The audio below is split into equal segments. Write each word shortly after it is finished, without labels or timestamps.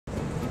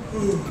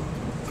Morning,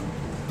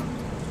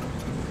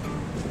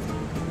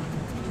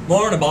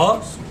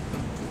 boss.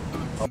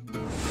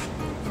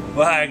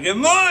 Why, good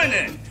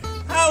morning!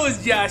 How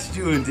is Josh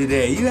doing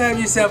today? You have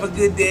yourself a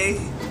good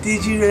day,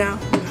 did you now?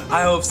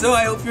 I hope so.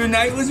 I hope your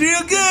night was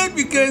real good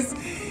because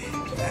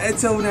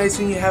it's so nice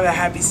when you have a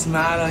happy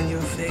smile on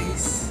your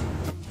face.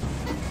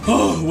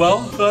 Oh, well,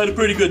 I had a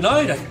pretty good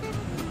night. I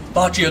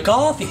bought you a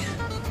coffee.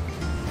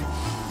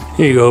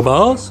 Here you go,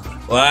 boss.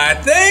 Why,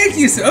 thank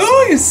you.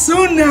 Oh, you're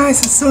so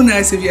nice. It's so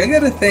nice of you. I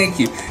gotta thank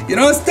you. You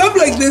know, stuff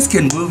like this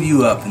can move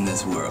you up in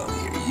this world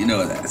here. You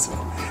know that, so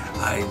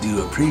I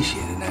do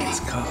appreciate a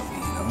nice coffee,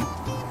 you know?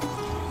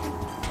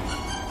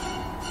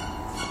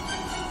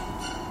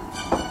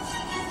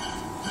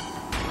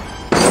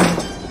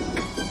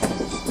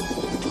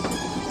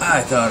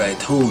 I thought I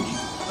told you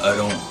I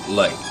don't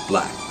like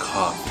black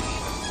coffee.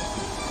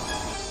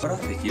 But I'll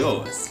take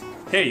yours.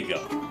 Here you go.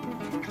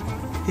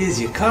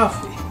 Here's your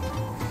coffee.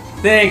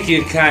 Thank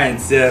you, kind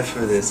sir,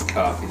 for this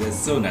coffee. That's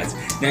so nice.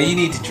 Now you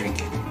need to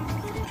drink it.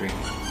 Drink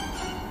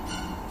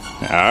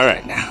it. All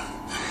right, now.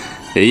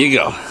 There you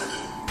go.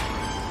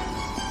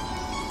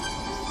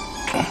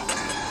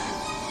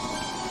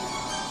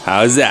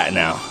 How's that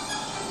now?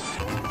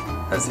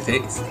 How's it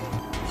taste?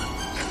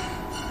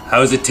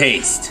 How's it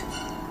taste?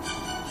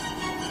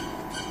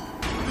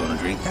 You wanna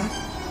drink that?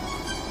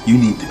 You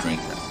need to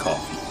drink that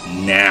coffee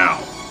now.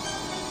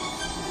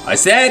 I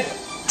said,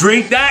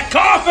 drink that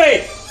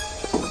coffee!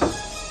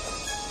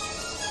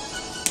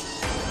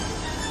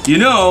 You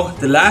know,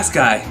 the last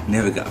guy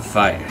never got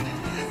fired.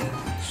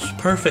 It's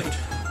perfect.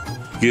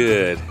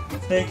 Good.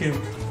 Thank you.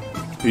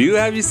 You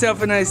have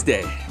yourself a nice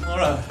day. All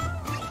right.